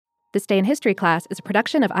This Day in History Class is a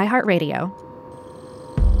production of iHeartRadio.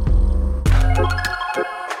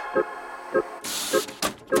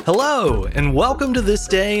 Hello, and welcome to This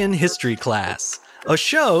Day in History Class, a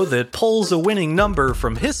show that pulls a winning number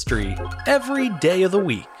from history every day of the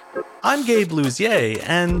week. I'm Gabe Luzier,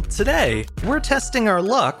 and today we're testing our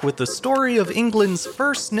luck with the story of England's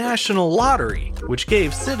first national lottery, which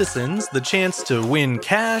gave citizens the chance to win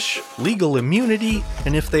cash, legal immunity,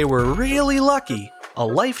 and if they were really lucky, a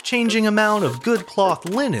life-changing amount of good cloth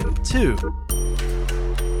linen, too.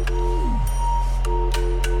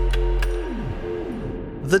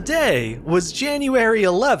 The day was January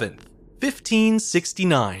 11th,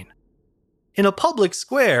 1569. In a public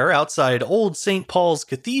square outside Old St. Paul's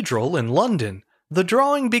Cathedral in London, the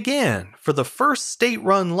drawing began for the first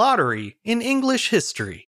state-run lottery in English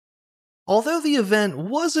history. Although the event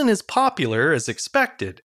wasn't as popular as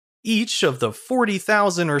expected, each of the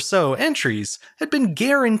 40,000 or so entries had been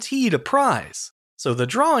guaranteed a prize, so the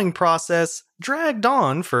drawing process dragged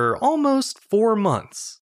on for almost 4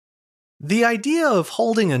 months. The idea of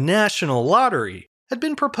holding a national lottery had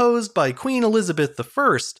been proposed by Queen Elizabeth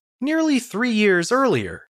I nearly 3 years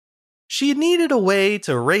earlier. She had needed a way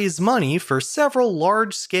to raise money for several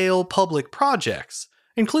large-scale public projects,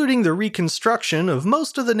 including the reconstruction of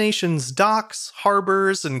most of the nation's docks,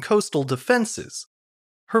 harbors, and coastal defenses.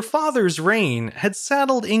 Her father's reign had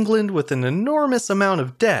saddled England with an enormous amount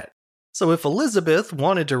of debt, so if Elizabeth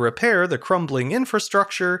wanted to repair the crumbling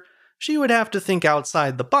infrastructure, she would have to think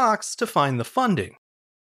outside the box to find the funding.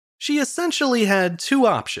 She essentially had two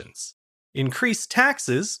options: increase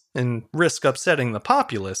taxes and risk upsetting the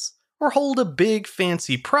populace, or hold a big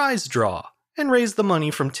fancy prize draw and raise the money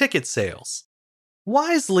from ticket sales.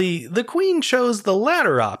 Wisely, the Queen chose the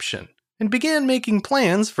latter option and began making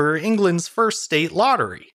plans for England's first state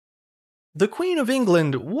lottery. The Queen of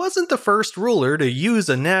England wasn't the first ruler to use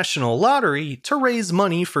a national lottery to raise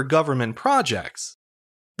money for government projects.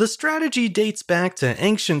 The strategy dates back to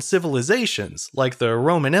ancient civilizations like the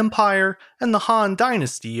Roman Empire and the Han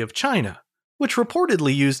Dynasty of China, which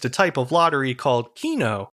reportedly used a type of lottery called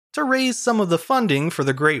keno to raise some of the funding for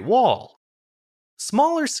the Great Wall.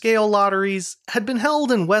 Smaller-scale lotteries had been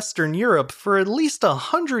held in Western Europe for at least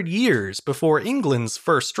 100 years before England's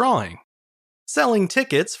first drawing. Selling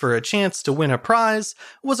tickets for a chance to win a prize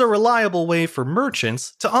was a reliable way for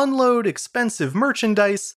merchants to unload expensive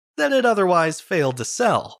merchandise that had otherwise failed to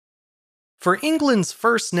sell. For England's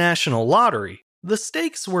first national lottery, the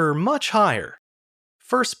stakes were much higher.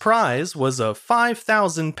 First prize was a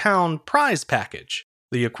 £5,000 prize package,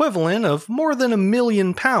 the equivalent of more than £1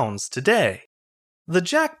 million today. The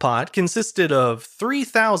jackpot consisted of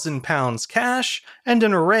 £3,000 cash and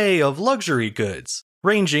an array of luxury goods,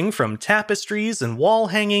 ranging from tapestries and wall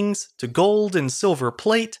hangings to gold and silver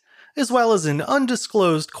plate, as well as an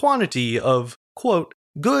undisclosed quantity of, quote,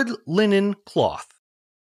 good linen cloth.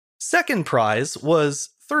 Second prize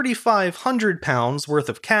was £3,500 worth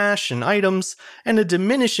of cash and items, and a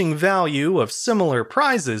diminishing value of similar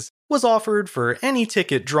prizes was offered for any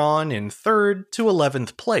ticket drawn in 3rd to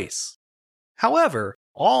 11th place. However,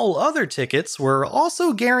 all other tickets were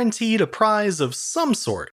also guaranteed a prize of some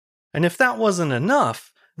sort, and if that wasn't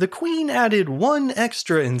enough, the Queen added one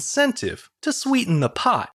extra incentive to sweeten the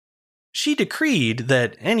pot. She decreed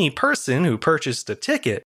that any person who purchased a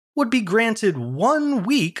ticket would be granted 1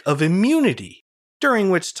 week of immunity,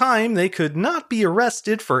 during which time they could not be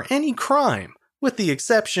arrested for any crime, with the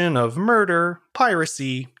exception of murder,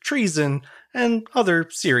 piracy, treason, and other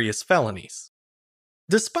serious felonies.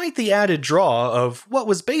 Despite the added draw of what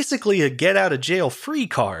was basically a get-out-of-jail-free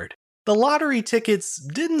card, the lottery tickets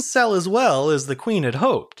didn't sell as well as the Queen had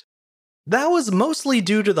hoped. That was mostly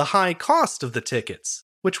due to the high cost of the tickets,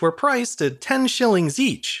 which were priced at 10 shillings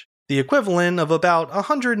each, the equivalent of about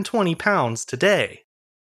 £120 today.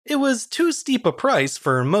 It was too steep a price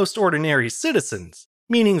for most ordinary citizens,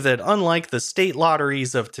 meaning that unlike the state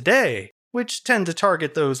lotteries of today, which tend to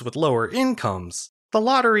target those with lower incomes, the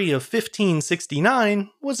lottery of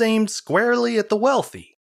 1569 was aimed squarely at the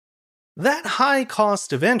wealthy. That high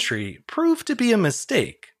cost of entry proved to be a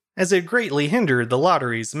mistake, as it greatly hindered the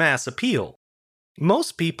lottery's mass appeal.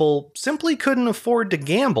 Most people simply couldn't afford to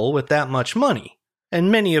gamble with that much money, and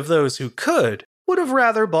many of those who could would have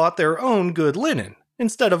rather bought their own good linen,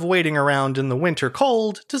 instead of waiting around in the winter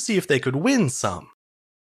cold to see if they could win some.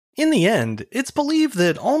 In the end, it's believed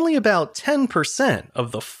that only about 10%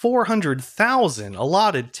 of the 400,000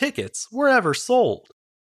 allotted tickets were ever sold.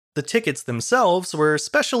 The tickets themselves were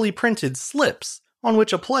specially printed slips on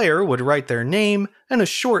which a player would write their name and a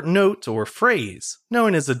short note or phrase,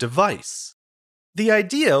 known as a device. The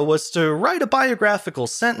idea was to write a biographical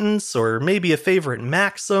sentence or maybe a favorite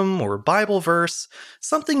maxim or Bible verse,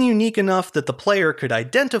 something unique enough that the player could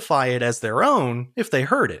identify it as their own if they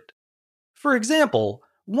heard it. For example,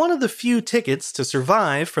 one of the few tickets to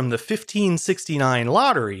survive from the 1569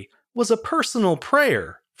 lottery was a personal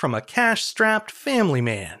prayer from a cash-strapped family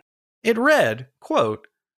man. It read, quote,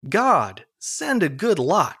 "God, send a good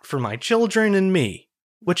lot for my children and me,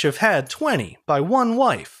 which have had 20 by one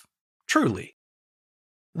wife, truly."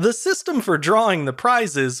 The system for drawing the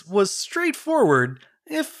prizes was straightforward,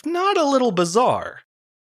 if not a little bizarre.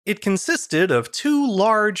 It consisted of two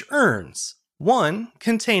large urns, one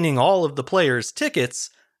containing all of the players'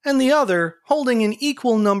 tickets, and the other holding an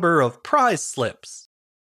equal number of prize slips.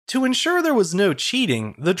 To ensure there was no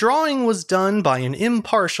cheating, the drawing was done by an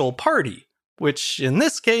impartial party, which in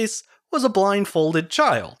this case was a blindfolded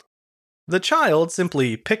child. The child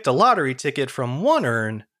simply picked a lottery ticket from one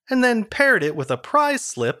urn and then paired it with a prize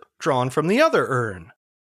slip drawn from the other urn.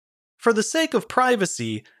 For the sake of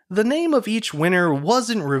privacy, the name of each winner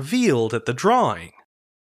wasn't revealed at the drawing.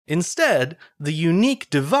 Instead, the unique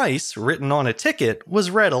device written on a ticket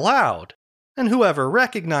was read aloud, and whoever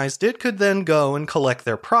recognized it could then go and collect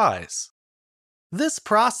their prize. This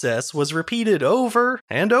process was repeated over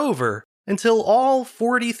and over until all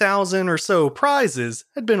 40,000 or so prizes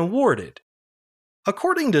had been awarded.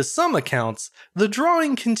 According to some accounts, the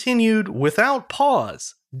drawing continued without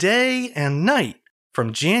pause, day and night,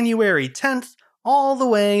 from January 10th all the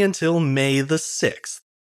way until May the 6th.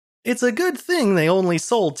 It's a good thing they only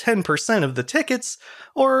sold 10% of the tickets,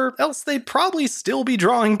 or else they'd probably still be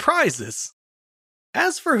drawing prizes.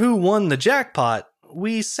 As for who won the jackpot,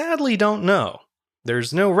 we sadly don't know.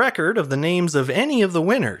 There's no record of the names of any of the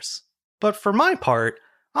winners. But for my part,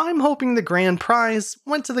 I'm hoping the grand prize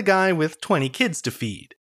went to the guy with 20 kids to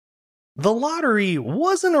feed. The lottery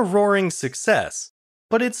wasn't a roaring success,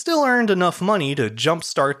 but it still earned enough money to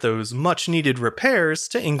jumpstart those much-needed repairs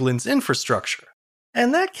to England's infrastructure.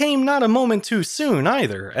 And that came not a moment too soon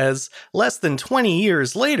either, as less than 20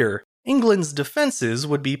 years later, England's defenses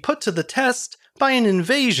would be put to the test by an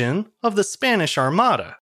invasion of the Spanish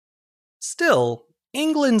Armada. Still,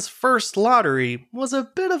 England's first lottery was a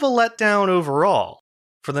bit of a letdown overall.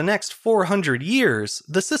 For the next 400 years,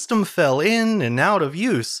 the system fell in and out of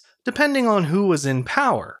use depending on who was in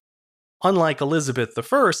power. Unlike Elizabeth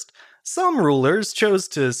I, some rulers chose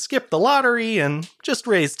to skip the lottery and just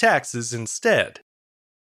raise taxes instead.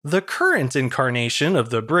 The current incarnation of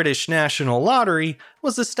the British National Lottery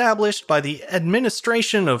was established by the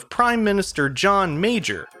administration of Prime Minister John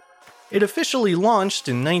Major. It officially launched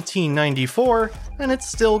in 1994, and it's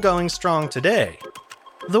still going strong today.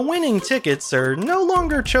 The winning tickets are no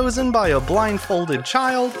longer chosen by a blindfolded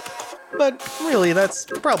child, but really that's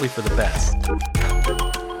probably for the best.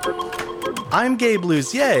 I'm Gabe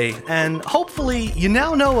Luzier, and hopefully you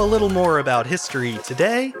now know a little more about history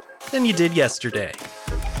today than you did yesterday.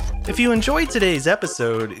 If you enjoyed today's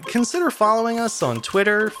episode, consider following us on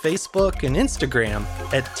Twitter, Facebook, and Instagram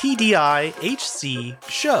at TDIHC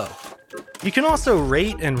Show. You can also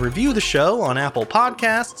rate and review the show on Apple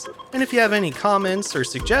Podcasts, and if you have any comments or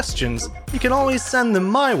suggestions, you can always send them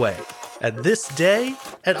my way at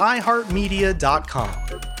thisday@iheartmedia.com.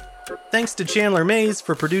 Thanks to Chandler Mays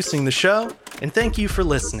for producing the show, and thank you for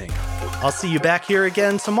listening. I'll see you back here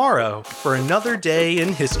again tomorrow for another day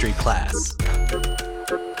in history class.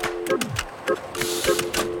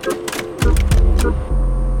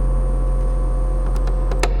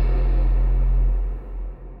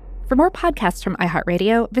 For more podcasts from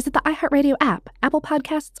iHeartRadio, visit the iHeartRadio app, Apple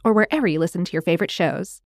Podcasts, or wherever you listen to your favorite shows.